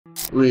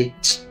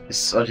Wait,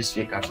 it's all this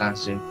fake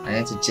accounts. I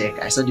need to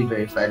check. I saw the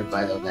verified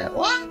part. I was like,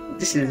 what?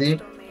 This is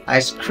it? I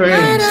screamed.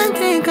 I don't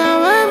think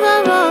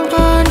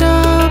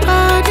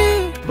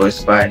Boy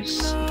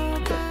Spyce.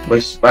 Boy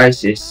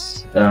Spyce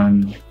is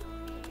the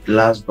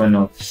last born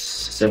of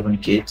 7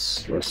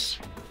 kids. Was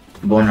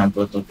born and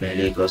brought up in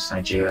Lagos,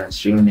 Nigeria.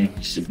 His real name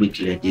is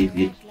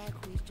David.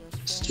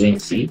 He's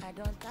 20.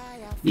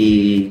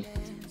 He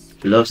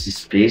loves his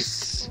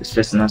space, his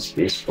personal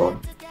space. For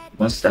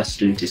once he starts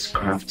doing his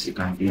craft, he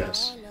can be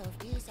as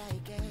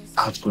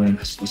outgoing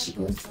as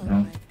possible.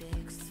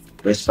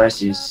 Boy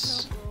Spyce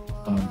is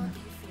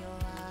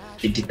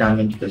a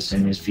determined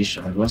person. His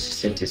vision. Once he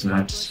sets his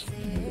mind,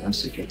 he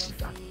wants to get it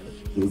done.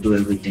 He will do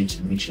everything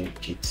to make sure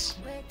he gets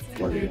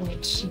what he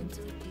wants.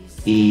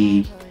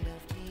 He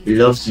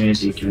loves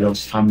music. He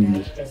loves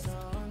family.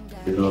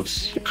 He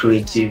loves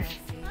creative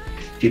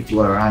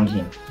people around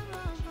him.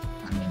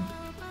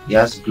 He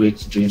has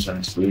great dreams and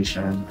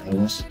aspirations. He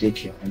wants to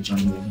take your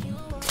journey with him.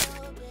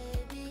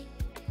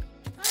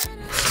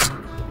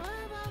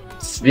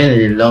 It's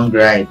been a long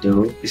ride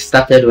though. It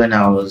started when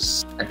I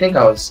think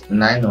I was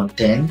 9 or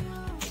 10,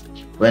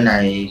 when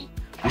I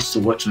used to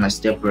watch my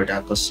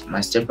stepbrother, because my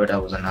stepbrother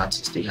was an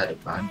artist. He had a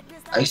band.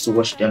 I used to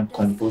watch them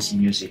compose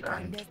music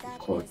and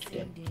record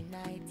them.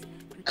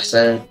 I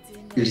started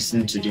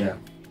listening to their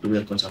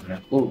records. I'm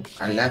like, oh,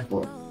 I like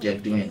what they're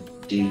doing.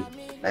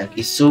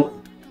 It's so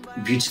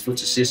beautiful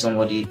to see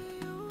somebody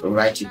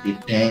write with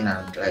a pen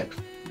and like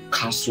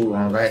cancel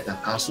and write and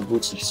cancel, go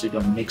to the studio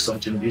and make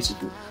something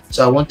beautiful.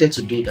 So I wanted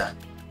to do that.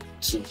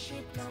 So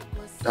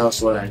that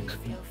was what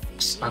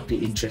sparked the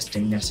interest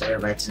in me. I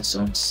started writing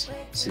songs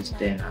since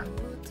then, and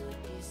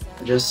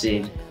I just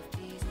say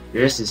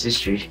the rest is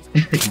history.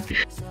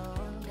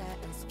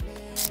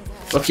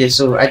 Okay,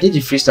 so I did the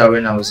freestyle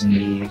when I was in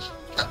the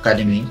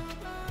academy.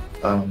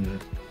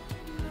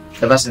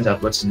 Ever since I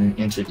got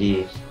into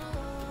the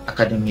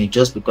academy,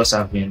 just because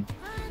I've been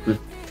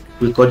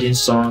recording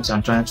songs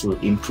and trying to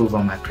improve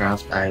on my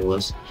craft, I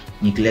was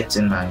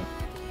neglecting my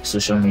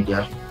social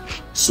media.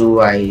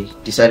 So I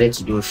decided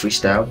to do a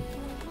freestyle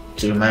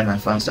to remind my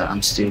fans that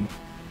I'm still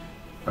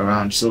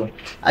around. So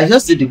I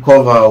just did the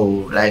cover,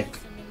 like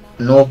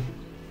no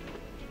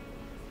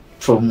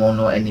promo,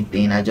 no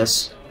anything. I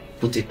just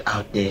put it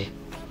out there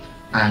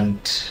and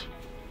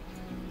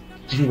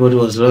everybody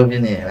was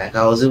loving it. Like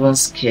I was even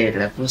scared,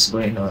 like what's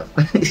going on?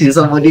 Is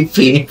somebody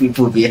paying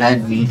people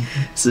behind me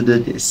to do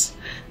this?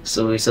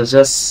 So it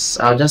was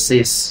I'll just say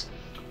it's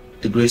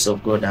the grace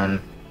of God and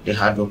the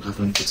hard work I've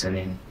been putting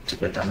in to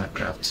better my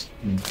craft.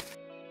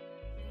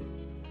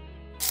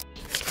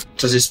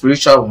 It was a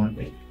spiritual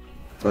one,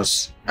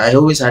 because I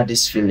always had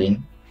this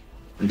feeling,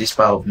 this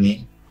part of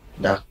me,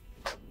 that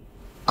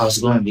I was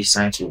going to be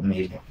signed to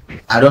Mavin.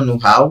 I don't know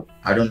how,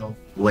 I don't know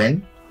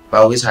when, but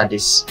I always had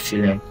this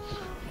feeling.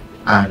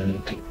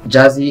 And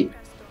Jazzy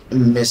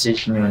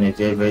messaged me on a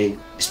very, very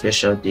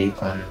special day,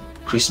 on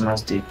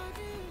Christmas Day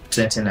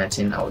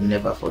 2019. I will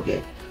never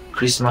forget.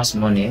 Christmas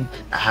morning,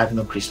 I had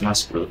no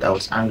Christmas clothes. I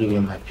was angry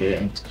with my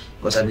parents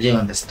because I didn't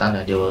understand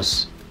that there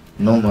was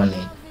no money.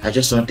 I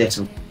just wanted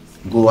to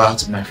go out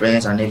with my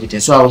friends and everything,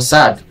 so I was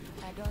sad.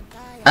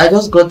 I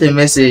just got a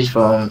message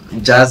from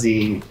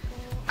Jazzy,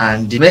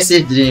 and the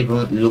message didn't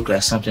even look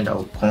like something that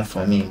would come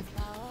from him.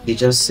 He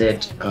just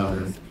said,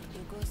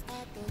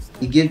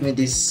 he gave me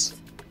this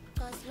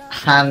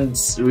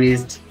hands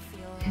raised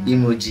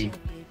emoji,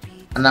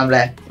 and I'm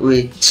like,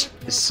 wait,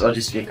 it's all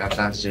this fake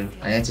accounts.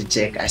 I need to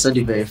check. I saw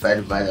the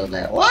verified part. I was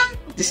like, what?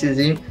 This is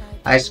him?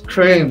 I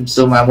screamed.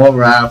 So my mom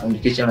ran from the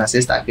kitchen. My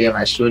sister came.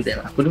 I showed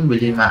them. I couldn't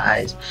believe my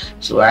eyes.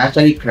 So I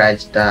actually cried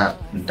that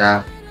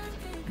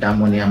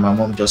morning, and my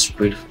mom just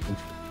prayed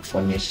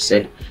for me. She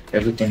said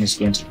everything is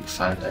going to be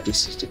fine, that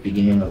this is the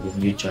beginning of a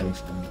new journey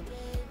for me.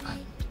 And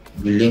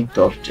we linked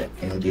up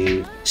in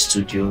the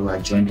studio. I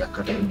joined the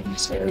academy and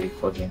started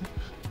recording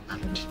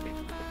and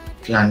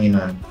planning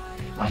on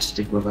how to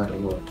take over the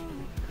world.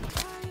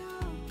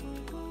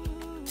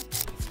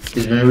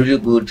 It's been really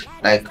good.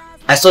 Like,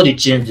 I saw the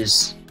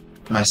changes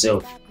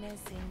myself.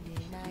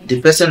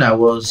 The person I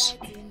was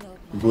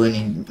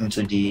going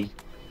into the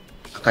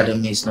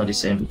academy is not the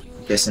same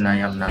person I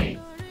am now.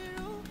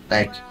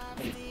 Like,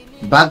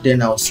 back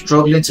then I was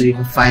struggling to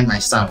even find my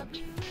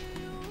sound,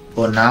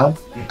 but now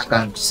I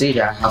can say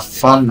that I have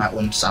found my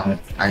own sound.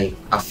 I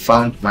have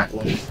found my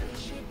own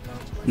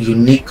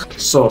unique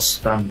source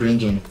that I'm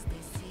bringing.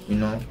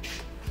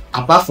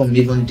 Apart from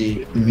even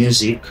the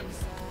music,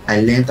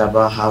 I learned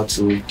about how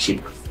to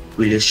keep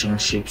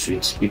relationships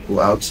with people,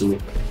 how to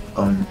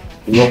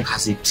work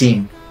as a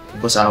team,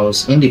 because I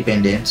was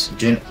independent,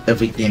 doing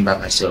everything by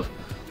myself.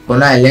 But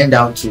now I learned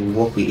how to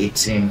work with a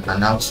team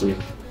and how to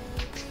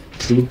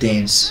do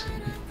things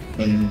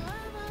in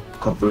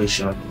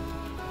cooperation.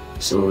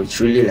 So it's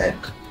really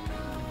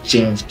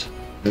changed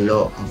a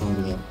lot about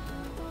me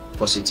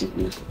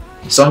positively.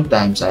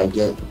 Sometimes I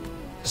get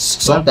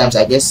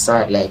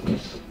sad, like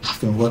I've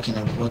been working,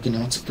 I want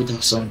to put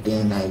out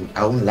something.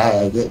 I won't lie,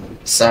 I get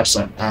sad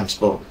sometimes,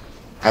 but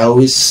I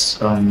always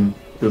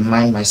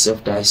remind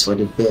myself that it's for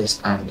the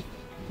best, and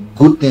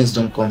good things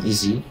don't come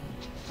easy.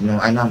 You know,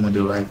 I know I'm on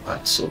the right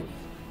path. So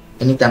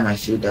anytime I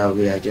feel that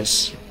way, I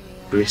just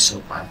brace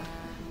up and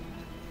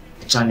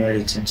channel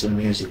it into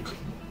music.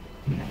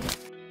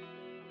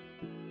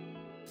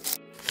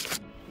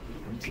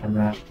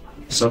 And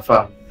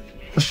suffer.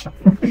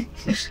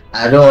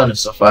 I don't want to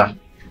suffer.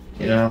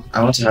 You know,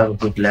 I want to have a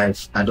good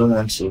life. I don't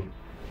want to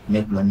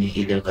make money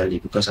illegally,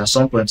 because at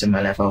some point in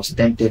my life I was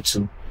tempted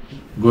to.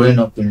 Growing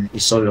up in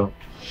Isolo,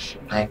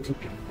 like,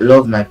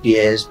 love my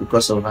peers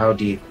because of how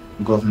the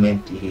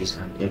government is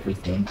and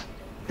everything.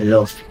 A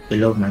lot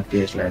of my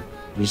peers like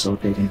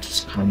resulted into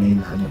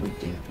scamming and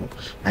everything. But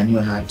I knew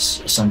I had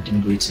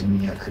something great in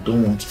me, and I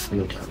don't want to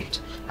follow that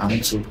route. I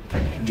want to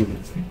do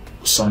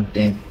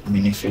something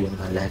meaningful in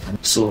my life.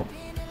 And so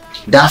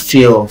that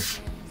fear of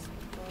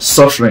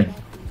suffering,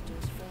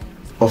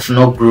 of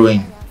not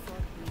growing,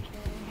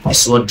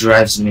 is what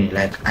drives me.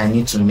 Like, I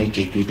need to make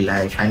a good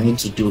life. I need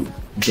to do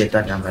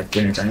better than my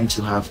parents. I need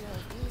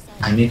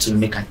to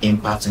make an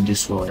impact in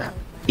this world.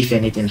 If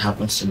anything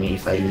happens to me,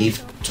 if I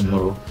leave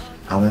tomorrow,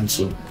 I want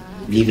to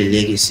leave a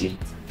legacy,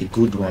 a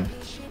good one.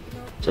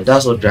 So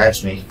that's what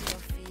drives me.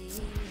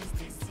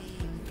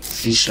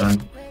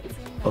 Vision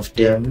of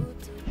them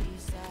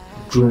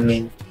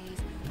grooming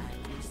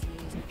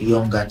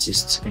young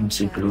artists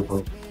into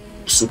global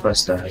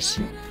superstars.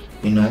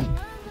 You know,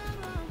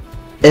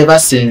 ever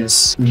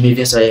since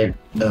Mavin started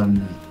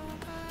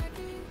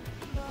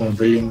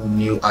unveiling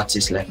new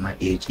artists like my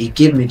age, it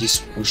gave me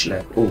this push,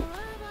 like, oh,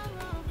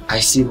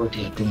 I see what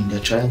they're doing. They're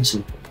trying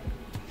to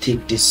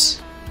take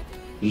this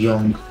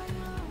young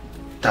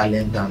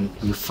talent and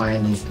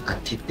refine it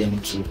and take them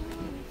to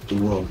the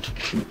world.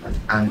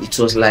 And it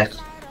was like,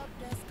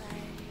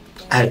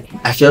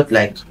 I felt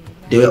like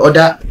there were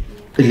other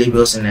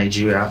labels in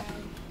Nigeria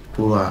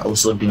who are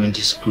also doing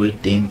this great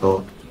thing,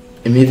 but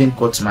it even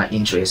caught my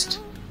interest.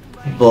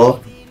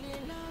 But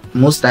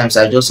most times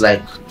I just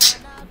like,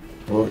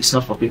 well, it's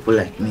not for people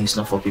like me, it's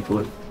not for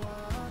people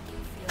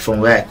from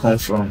where I come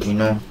from, you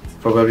know,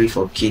 probably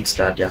for kids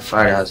that their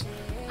fathers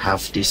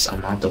have this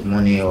amount of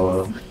money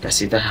or that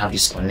say that have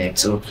this connect.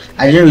 So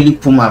I didn't really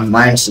put my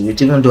mind to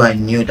it, even though I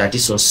knew that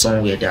this was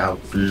somewhere that I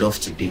would love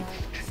to be.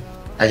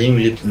 I didn't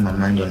really put my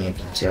mind on it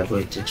until I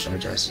got a text from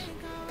Jazzy.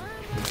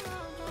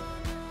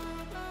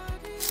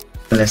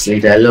 Honestly,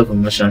 there are a lot of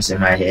emotions in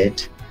my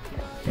head,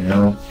 you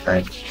know,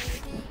 like,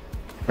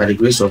 by the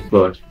grace of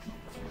God,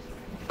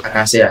 I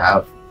can say I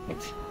have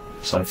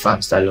some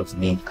fans that love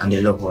me and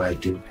they love what I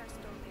do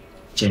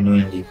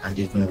genuinely, and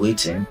they've been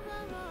waiting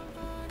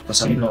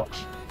because I'm not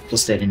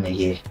posted in a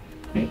year,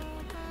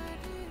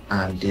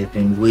 and they've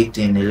been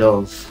waiting. A lot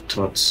of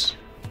thoughts.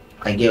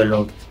 I get a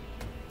lot of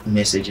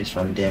messages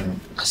from them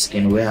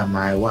asking, where am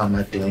I, what am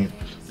I doing?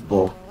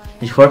 But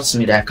it hurts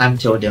me that I can't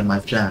tell them my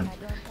plan,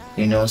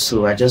 you know.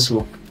 So I just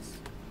hope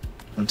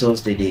on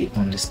Thursday they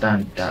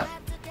understand that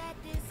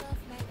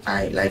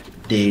I like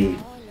the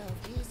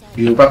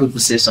Yoruba people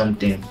say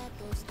something.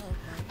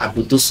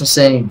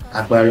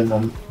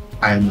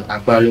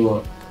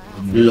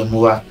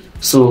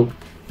 So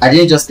I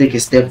didn't just take a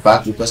step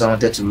back because I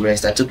wanted to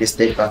rest. I took a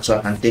step back so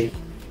I can take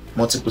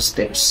multiple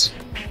steps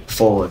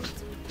forward.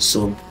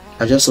 So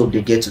I just hope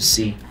they get to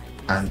see,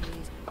 and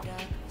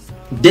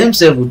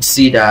themselves would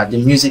see that the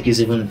music is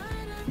even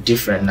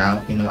different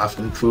now. You know, I've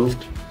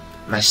improved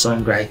my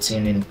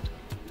songwriting and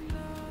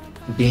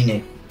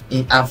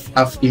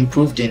I've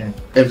improved in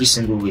every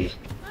single way.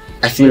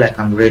 I feel like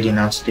I'm ready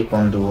now to take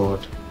on the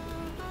world.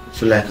 I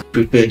feel like I'm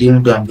prepared,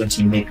 even though I'm going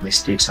to make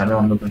mistakes. I know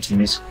I'm not going to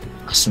make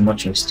as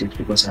much mistakes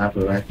because I have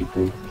the right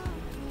people.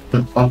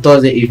 On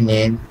Thursday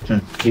evening,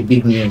 the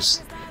big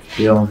news,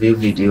 the unveil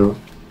video.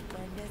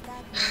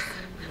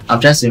 I'm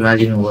trying to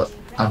imagine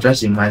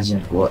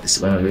what it's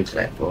going to look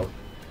like, but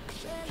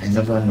I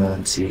never know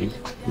until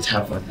it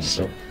happens.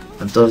 So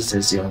on Thursday,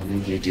 the unveil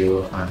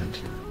video, and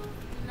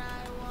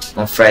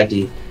on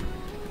Friday,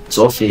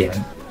 12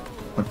 a.m.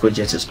 my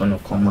project is going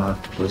to come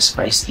out. Boy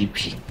Spyce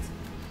EP,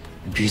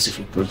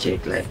 beautiful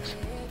project. Like,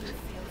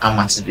 I'm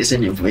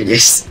anticipating the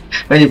project.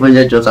 When the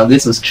project drops, I'm going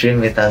to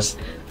stream it as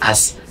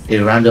a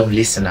random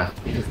listener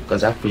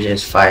because that project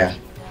is fire.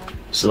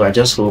 So I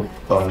just hope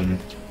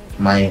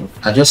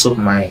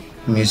my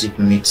music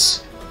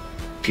meets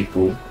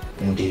people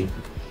in the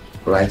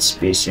right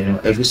space. You know,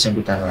 every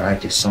single time I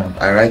write a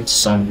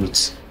song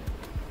with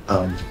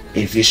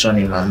a vision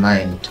in my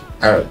mind.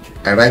 I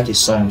write a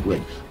song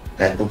with,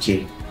 like,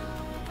 okay,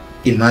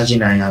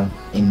 imagine I am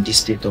in this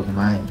state of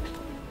mind.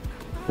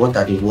 What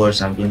are the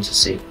words I'm going to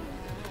say?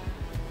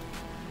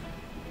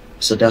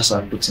 So that's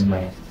what I put in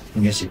my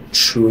music,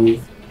 true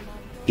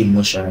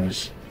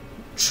emotions,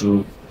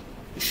 true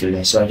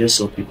feelings. So I just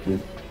hope people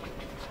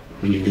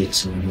relate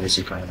to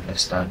music and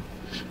understand.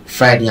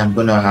 Friday, I'm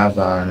going to have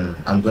my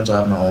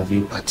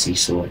unveil party.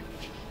 So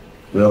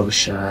well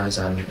wishers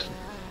and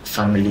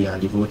family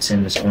and the whole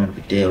team is going to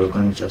be there. We're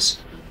going to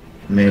just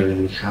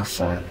merrily have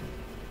fun,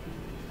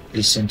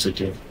 listen to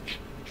the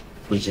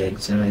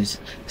project. You know, it's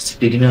the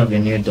beginning of a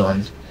new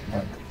dawn.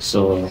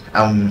 So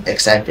I'm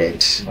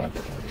excited,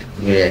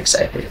 very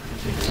excited.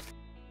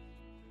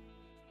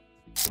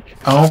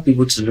 I want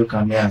people to look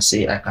at me and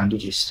say I can do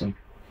this thing.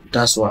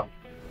 That's what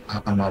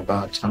I'm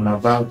about. I'm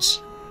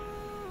about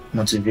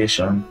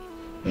motivation.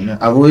 You know,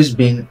 I've always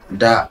been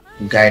that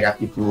guy that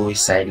people always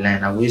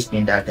sideline. I've always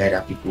been that guy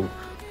that people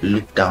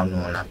look down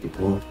on, and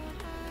people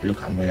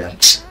look at me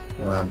like,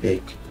 oh, I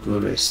beg, go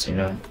rest, you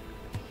know.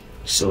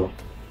 So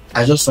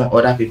I just want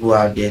other people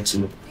out there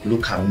to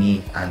look at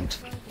me and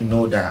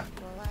know that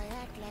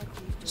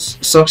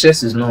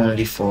success is not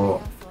only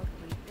for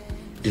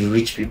the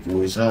rich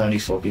people, it's not only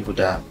for people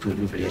that are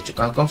privileged. You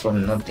can come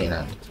from nothing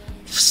and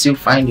still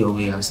find your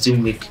way and still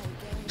make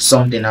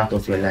something out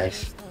of your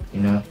life.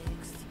 You know,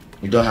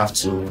 you don't have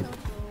to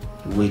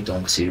wait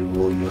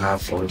until you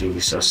have all the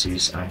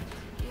resources.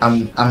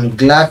 And I'm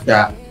glad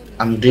that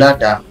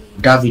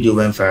that video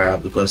went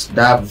viral, because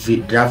that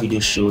video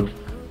showed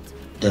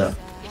the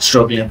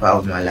struggling part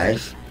of my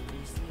life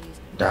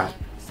that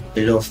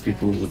a lot of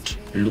people would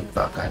look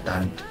back at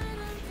and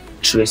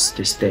trace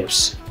the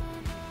steps.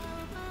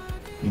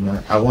 You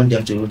know, I want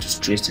them to be able to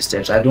trace the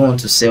steps. I don't want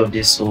to sell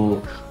this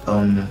whole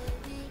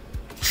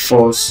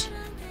false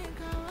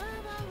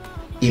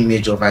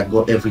image of I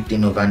got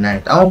everything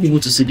overnight. I want people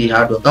to see the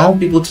hard work. I want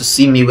people to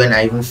see me when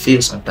I even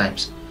fail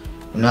sometimes.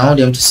 You know, I want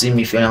them to see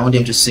me fail. I want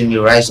them to see me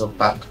rise up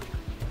back.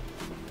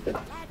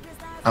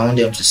 I want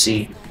them to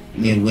see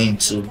me win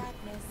too.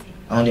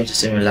 I want them to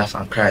see me laugh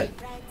and cry.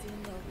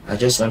 I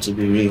just want to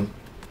be real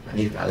and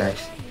live my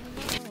life.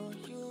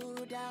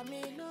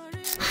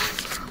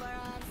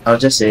 I'll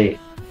just say,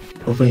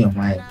 open your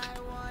mind.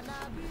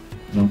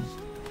 You know,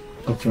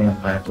 open your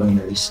mind when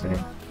you're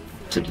listening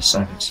to the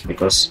songs,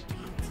 because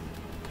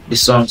the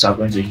songs are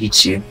going to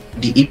hit you.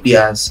 The EP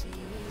has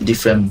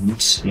different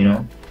moods, you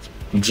know.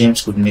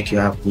 Dreams could make you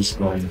have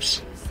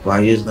goosebumps,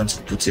 while you're going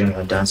to put you in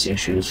your dancing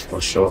shoes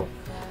for sure.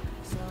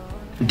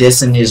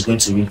 Destiny is going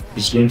to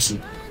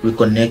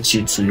reconnect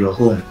you to your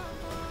home.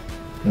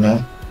 You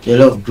know, there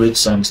are a lot of great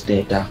songs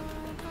there that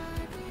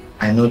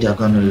I know they're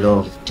gonna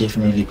love,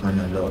 definitely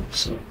gonna love.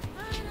 So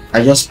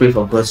I just pray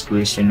for God's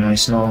grace. You know,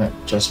 it's not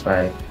just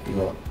by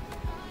your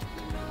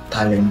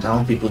talent. I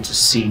want people to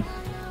see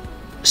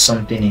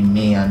something in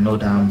me and know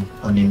that I'm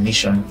on a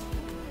mission.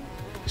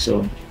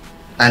 So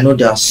I know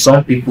there are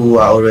some people who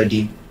are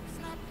already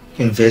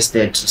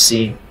invested to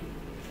see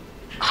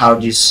how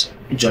this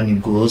journey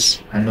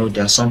goes. I know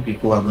there are some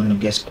people who are going to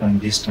get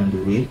convinced on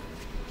the way,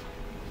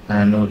 and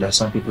I know there are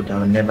some people that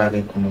will never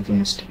get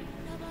convinced.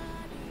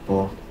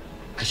 But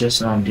I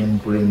just know I'm doing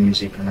great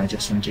music and I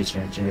just want you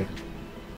to enjoy it.